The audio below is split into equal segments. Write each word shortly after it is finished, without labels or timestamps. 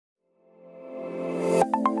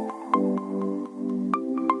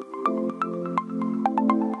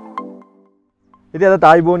ඉතින් අද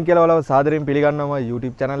තායිබෝන් කියලා ඔයාලව සාදරයෙන් පිළිගන්නවා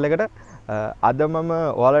YouTube channel එකට. අද මම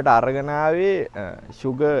ඔයාලට අරගෙන ආවේ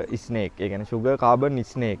sugar snake. ඒ කියන්නේ sugar carbon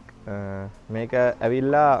snake. මේක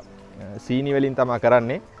ඇවිල්ලා සීනි වලින් තමයි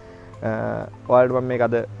කරන්නේ. ඔයාලට මම මේක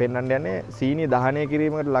අද පෙන්වන්න යන්නේ සීනි දහනය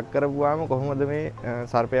කිරීමකට ලක් කරපුවාම කොහොමද මේ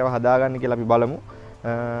සර්පයව හදාගන්නේ කියලා අපි බලමු.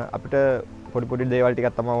 අපිට පොඩි පොඩි දේවල්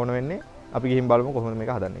ටිකක් තමයි ඕන වෙන්නේ. අපි ගිහින් බලමු කොහොමද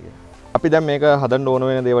මේක හදන්නේ කියලා. අපි දැන් මේක හදන්න ඕන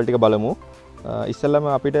වෙන දේවල් ටික බලමු. ඉස්සෙල්ලාම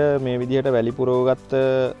අපිට මේ විදිහට වැලි පුරවගත්ත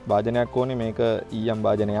භාජනයක් ඕනේ. මේක ඊයම්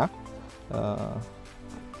භාජනයක්.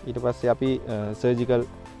 ඊට පස්සේ අපි සර්ජිකල්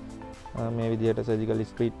මේ විදිහට සර්ජිකල්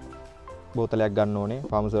ස්ප්‍රීට් බෝතලයක් ගන්න ඕනේ.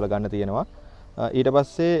 ෆාමසි වල ගන්න තියෙනවා. ඊට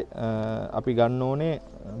පස්සේ අපි ගන්න ඕනේ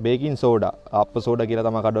බේකින් සෝඩා. ආප්ප සෝඩා කියලා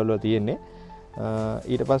තමයි කඩවල තියෙන්නේ.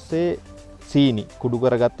 ඊට පස්සේ සීනි, කුඩු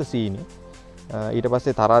කරගත්ත සීනි. ඊට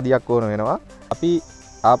පස්සේ තරාදියක් ඕන වෙනවා. අපි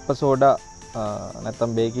ආප්ප සෝඩා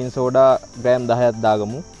නැත්තම් බේකින් සෝඩා ග්‍රෑම් 10ක්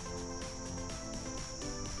දාගමු.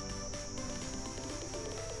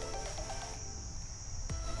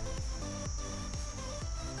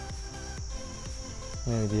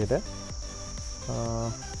 මේ විදිහට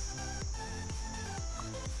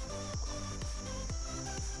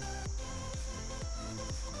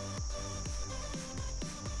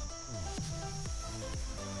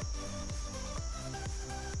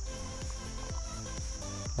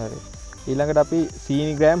හරි. ඊළඟට අපි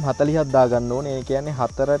සීනි ග්‍රෑම් 40ක් දාගන්න ඕනේ. ඒ කියන්නේ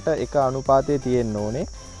 4ට 1 අනුපාතයේ තියෙන්න ඕනේ.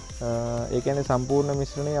 ඒ කියන්නේ සම්පූර්ණ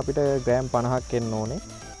මිශ්‍රණය අපිට ග්‍රෑම් 50ක් එන්න ඕනේ.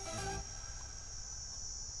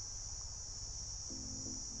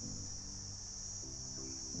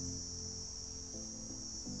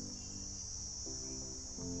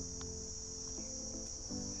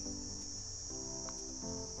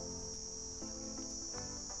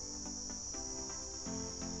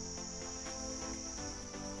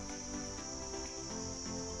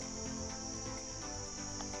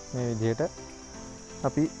 මේ විදිහට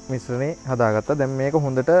අපි මිශ්‍රණේ හදාගත්තා. දැන් මේක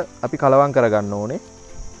හොඳට අපි කලවම් කරගන්න ඕනේ.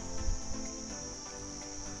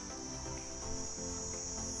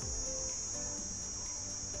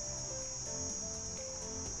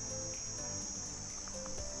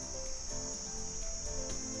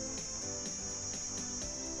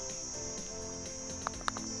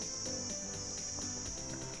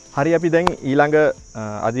 හරි, අපි දැන් ඊළඟ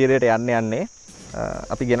අධීරයට යන්නේ.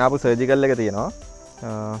 අපි ගෙනාපු සර්ජිකල් එක තියෙනවා.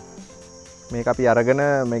 මේක අපි අරගෙන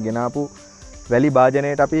මේ ගෙනාපු වැලි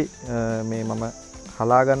භාජනයට අපි මේ මම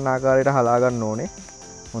හලා ගන්න ආකාරයට හලා ගන්න ඕනේ.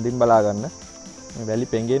 හොඳින් බලා ගන්න. මේ වැලි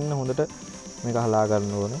පෙඟෙන්න හොඳට මේක හලා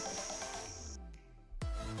ගන්න ඕනේ.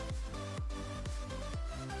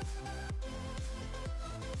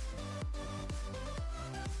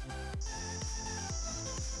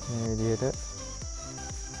 මේ විදිහට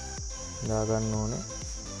දා ගන්න ඕනේ.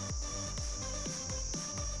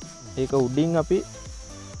 ඒක උඩින් අපි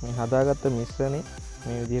මේ හදාගත්ත මිශ්‍රණේ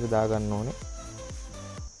මේ විදිහට දා ගන්න ඕනේ.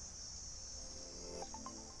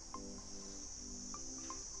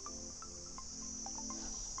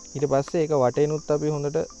 ඊට පස්සේ ඒක වටේනුත් අපි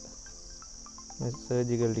හොඳට මේ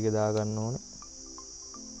සර්ජිකල් ටික දා ගන්න ඕනේ.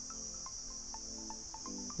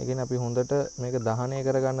 ඒ කියන්නේ අපි හොඳට මේක දහනය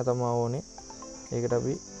කරගන්න තමයි ඕනේ. ඒකට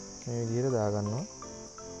අපි මේ විදිහට දා ගන්නවා.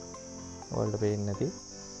 ඔයාලට පේන්නේ නැති.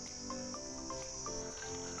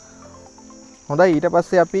 හොඳයි, ඊට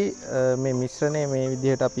පස්සේ අපි මේ මිශ්‍රණය මේ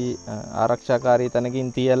විදිහට අපි ආරක්ෂාකාරී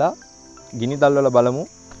තැනකින් තියලා ගිනි දැල්වල බලමු.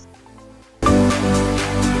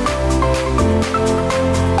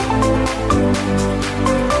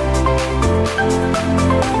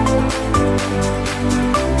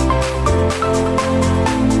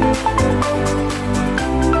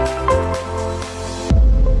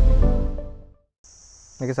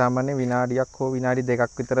 මේක සාමාන්‍යයෙන් විනාඩියක් හෝ විනාඩි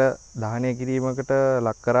 2ක් විතර දහනය කිරීමකට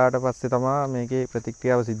ලක් කරාට පස්සේ තමයි මේකේ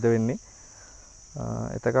ප්‍රතික්‍රියාව සිද්ධ වෙන්නේ.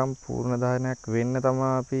 එතකම් පූර්ණ දහනයක් වෙන්න තමයි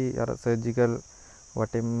අපි අර surgical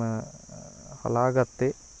වටෙන්ම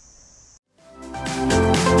හලාගත්තේ.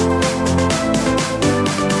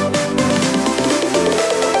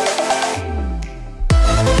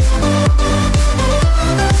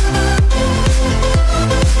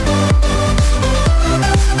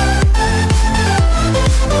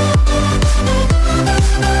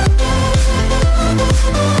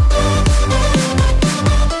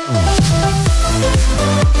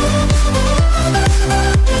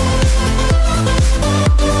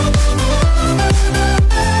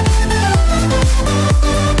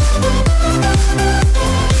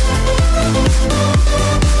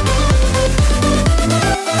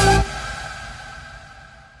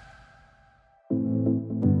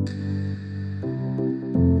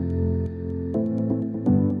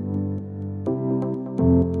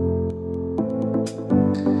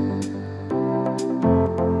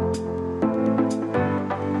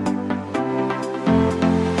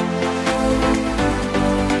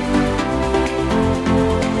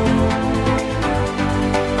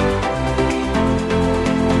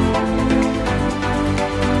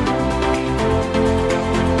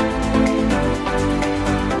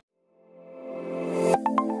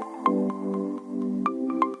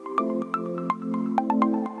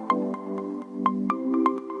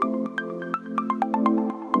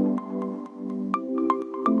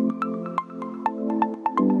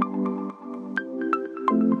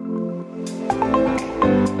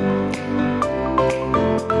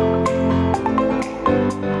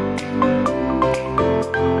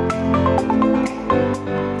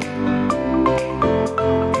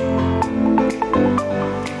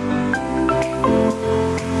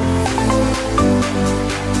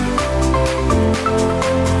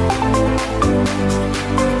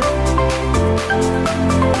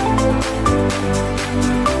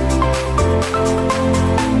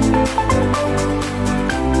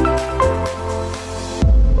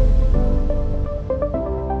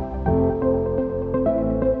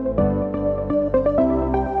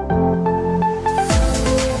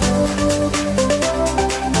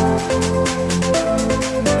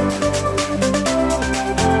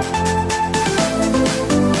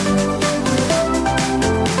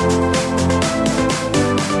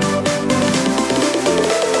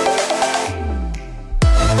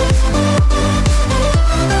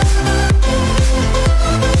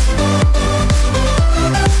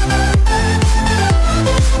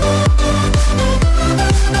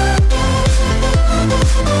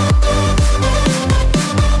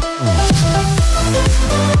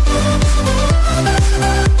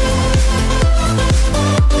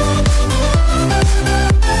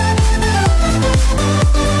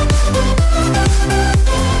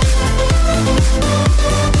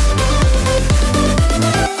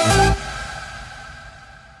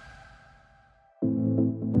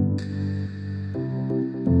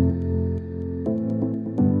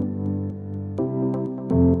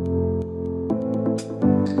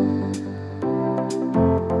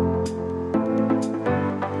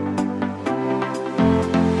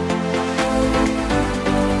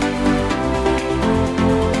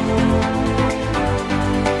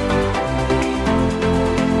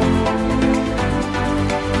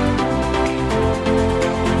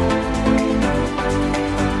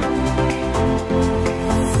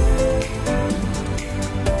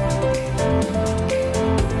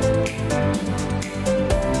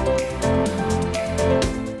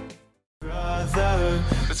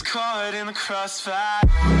 crossfire.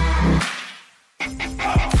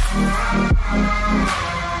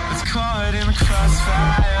 It's caught in the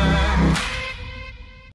crossfire.